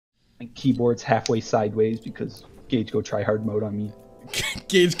My keyboard's halfway sideways because Gage go try hard mode on me.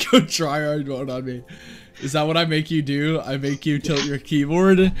 Gage go try hard mode on me. Is that what I make you do? I make you tilt your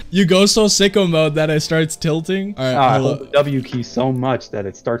keyboard? You go so sicko mode that it starts tilting? Alright, I hold the W key so much that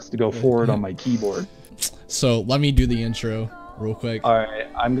it starts to go forward on my keyboard. So let me do the intro real quick. Alright,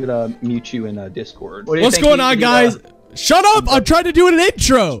 I'm gonna mute you in Discord. What's going on, guys? Shut up! I'm trying to do an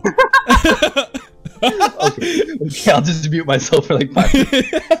intro! Okay, I'll just mute myself for like 5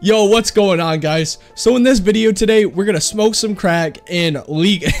 minutes. Yo, what's going on, guys? So in this video today, we're gonna smoke some crack and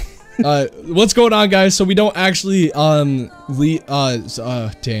leak. What's going on, guys? So we don't actually damn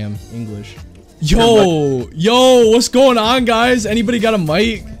English. Yo, what's going on, guys? Anybody got a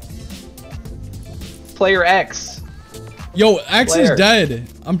mic? Player X. Yo, X is dead.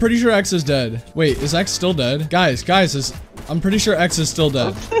 I'm pretty sure X is dead. Wait, is X still dead? Guys, I'm pretty sure X is still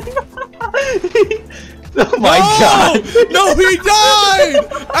dead. Oh my god. No, he died!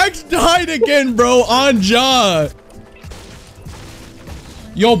 X died again, bro, on Jaw.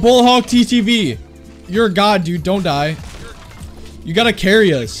 Yo, Bullhawk TTV. You're a god, dude. Don't die. You gotta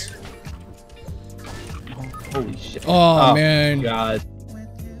carry us. Holy shit. Oh man. God.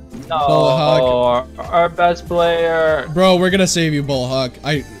 No, our best player. Bro, we're gonna save you, Bullhawk.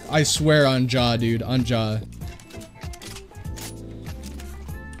 I swear on Jaw, dude. On Jaw.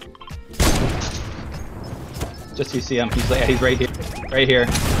 Just so you see him. He's right here. Right here.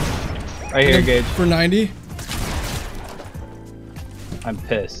 Right here, Gage. For 90. I'm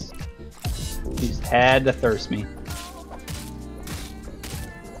pissed. He's had to thirst me.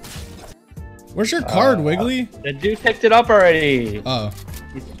 Where's your card, Wiggly? The dude picked it up already. Oh.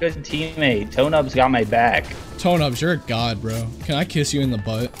 He's a good teammate. Tonub's got my back. Tonubs, you're a god, bro. Can I kiss you in the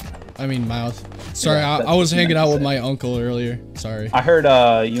butt? I mean, mouth. Sorry, Yeah, I was hanging out with my uncle earlier. Sorry. I heard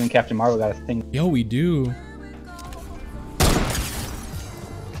you and Captain Marvel got a thing. Yo, we do.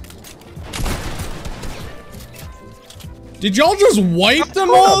 Did y'all just wipe them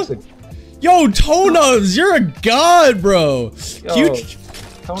all? Yo, Tonubs, you're a god, bro.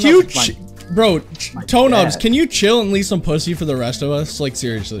 Bro, Tonubs, can you chill and leave some pussy for the rest of us? Like,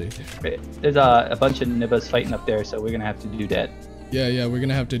 seriously. There's a bunch of nibbas fighting up there, so we're gonna have to do that. Yeah, we're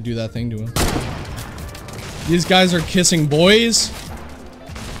gonna have to do that thing to him. These guys are kissing boys.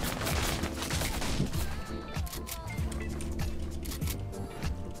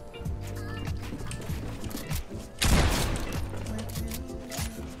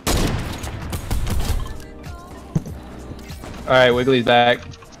 Alright, Wiggly's back.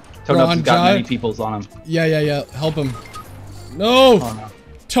 Tonub's got many peoples on him. Yeah. Help him. No! Oh, no.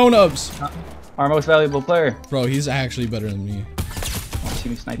 Tonubs! Our most valuable player. Bro, he's actually better than me. See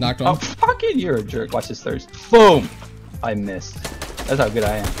me sniping. Knocked Oh, on. fucking, you're a jerk. Watch this thirst. Boom! I missed. That's how good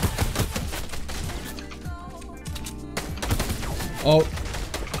I am. Oh.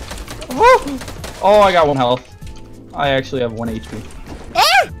 Oh, I got 1 health. I actually have 1 HP.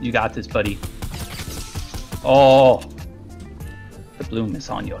 Ah! You got this, buddy. Oh. The bloom is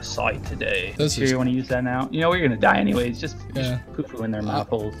on your side today. Sure you want to use that now? You know we're gonna die anyways. Just poo-poo in their mouth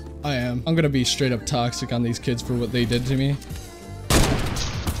holes. I am. I'm gonna be straight up toxic on these kids for what they did to me.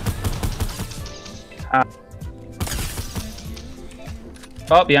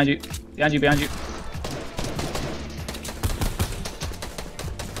 Oh, behind you. Behind you.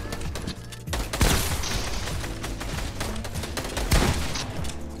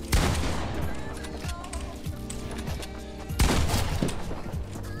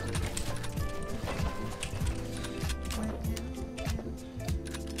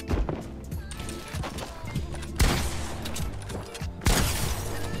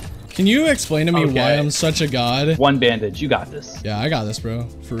 Can you explain to me why I'm such a god? 1 bandage, you got this. Yeah, I got this, bro.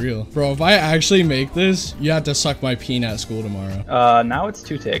 For real. Bro, if I actually make this, you have to suck my peen at school tomorrow. Now it's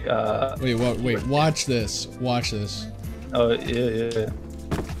 2-tick. Wait, what? Wait, watch this. Watch this. Oh, yeah.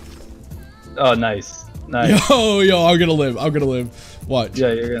 Oh, nice. Yo, I'm gonna live. Watch.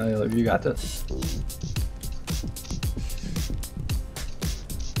 Yeah, you're gonna live. You got this.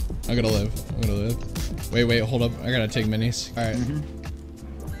 I'm gonna live. Wait, hold up. I gotta take minis. All right.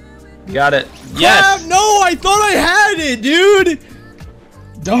 You got it. Yes! Crap, no, I thought I had it, dude!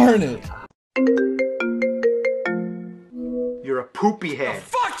 Darn it. You're a poopy head. The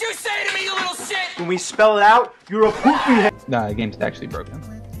fuck you say to me, you little shit? When we spell it out, you're a poopy head. Nah, the game's actually broken.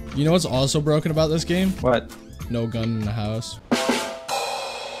 You know what's also broken about this game? What? No gun in the house.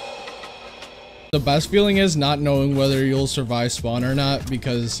 The best feeling is not knowing whether you'll survive spawn or not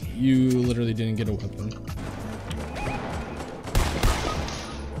because you literally didn't get a weapon.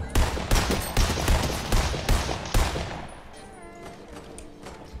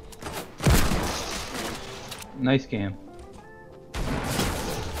 Nice game.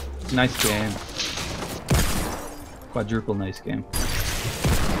 Nice game. Quadruple nice game.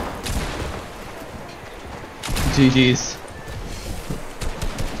 GG's.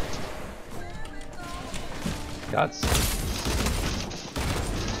 Gots.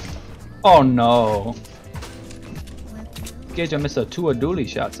 Oh no. Gage, I missed a 2 dually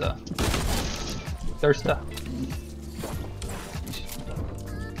shots. Thirsta.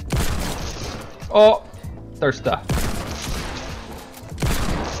 Oh, Thirsta.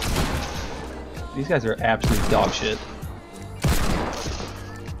 These guys are absolute dog shit.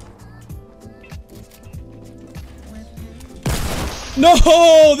 No,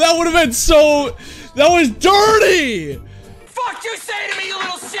 that would have been so. That was dirty. Fuck you say to me, you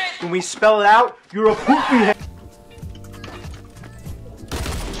little shit! When we spell it out, you're a poopy head.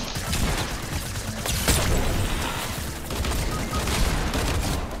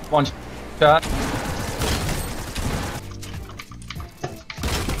 One shot.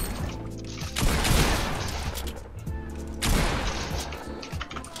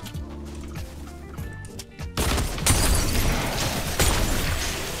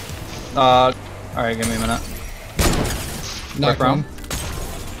 Alright, give me a minute. Knock one.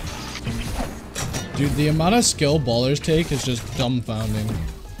 Dude, the amount of skill ballers take is just dumbfounding.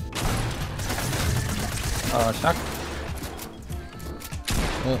 Shock.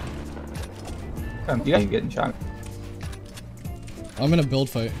 Oh. You guys getting shot. I'm in a build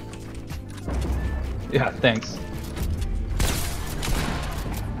fight. Yeah, thanks.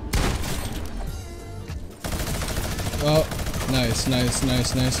 Oh, nice.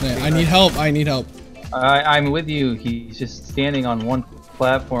 I need help. I'm with you. He's just standing on one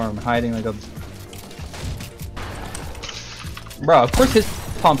platform, hiding like a... Bro, of course his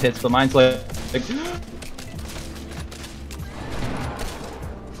pump hits, but mine's like...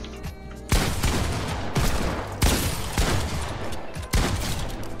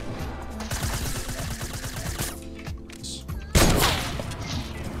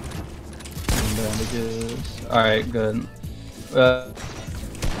 Bandages. Alright, good.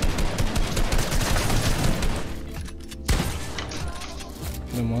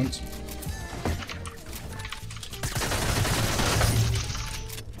 Then once.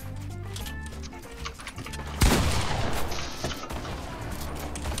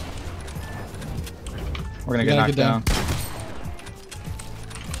 We're gonna get knocked down.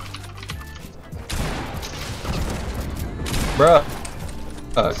 Bruh.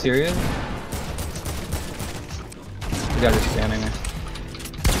 Serious? You guys are standing there.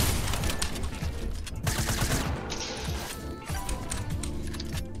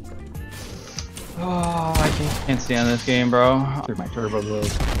 Oh, I can't stand this game, bro. Through my turbo build.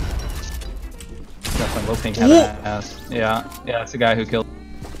 Got some low pink head ass. Yeah, it's the guy who killed.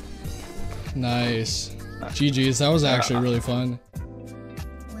 Nice. GG's, that was actually really fun.